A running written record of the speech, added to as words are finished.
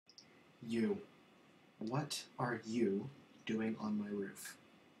You. What are you doing on my roof?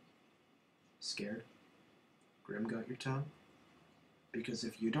 Scared? Grim got your tongue? Because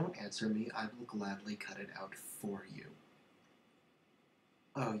if you don't answer me, I will gladly cut it out for you.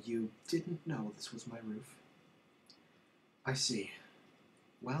 Oh, you didn't know this was my roof? I see.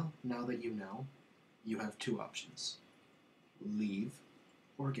 Well, now that you know, you have two options. Leave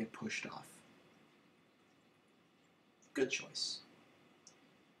or get pushed off. Good choice.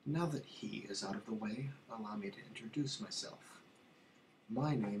 Now that he is out of the way, allow me to introduce myself.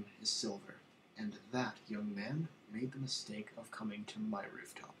 My name is Silver, and that young man made the mistake of coming to my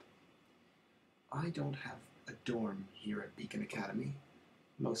rooftop. I don't have a dorm here at Beacon Academy,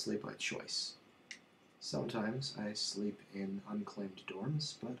 mostly by choice. Sometimes I sleep in unclaimed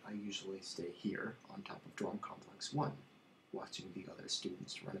dorms, but I usually stay here on top of Dorm Complex 1, watching the other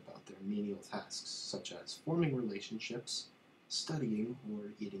students run about their menial tasks, such as forming relationships, studying,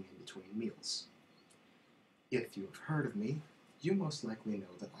 or eating in between meals. If you have heard of me, you most likely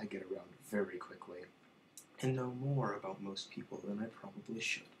know that I get around very quickly, and know more about most people than I probably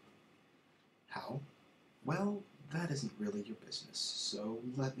should. How? Well, that isn't really your business, so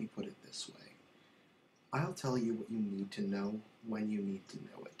let me put it this way. I'll tell you what you need to know when you need to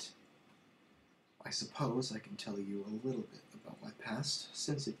know it. I suppose I can tell you a little bit about my past,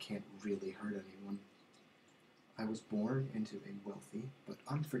 since it can't really hurt anyone. I was born into a wealthy but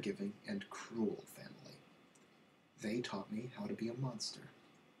unforgiving and cruel family. They taught me how to be a monster,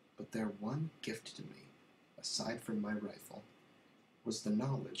 but their one gift to me, aside from my rifle, was the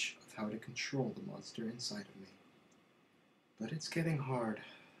knowledge of how to control the monster inside of me. But it's getting hard.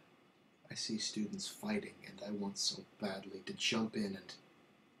 I see students fighting, and I want so badly to jump in and...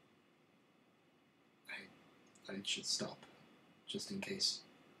 I should stop, just in case.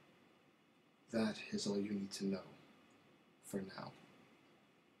 That is all you need to know, for now.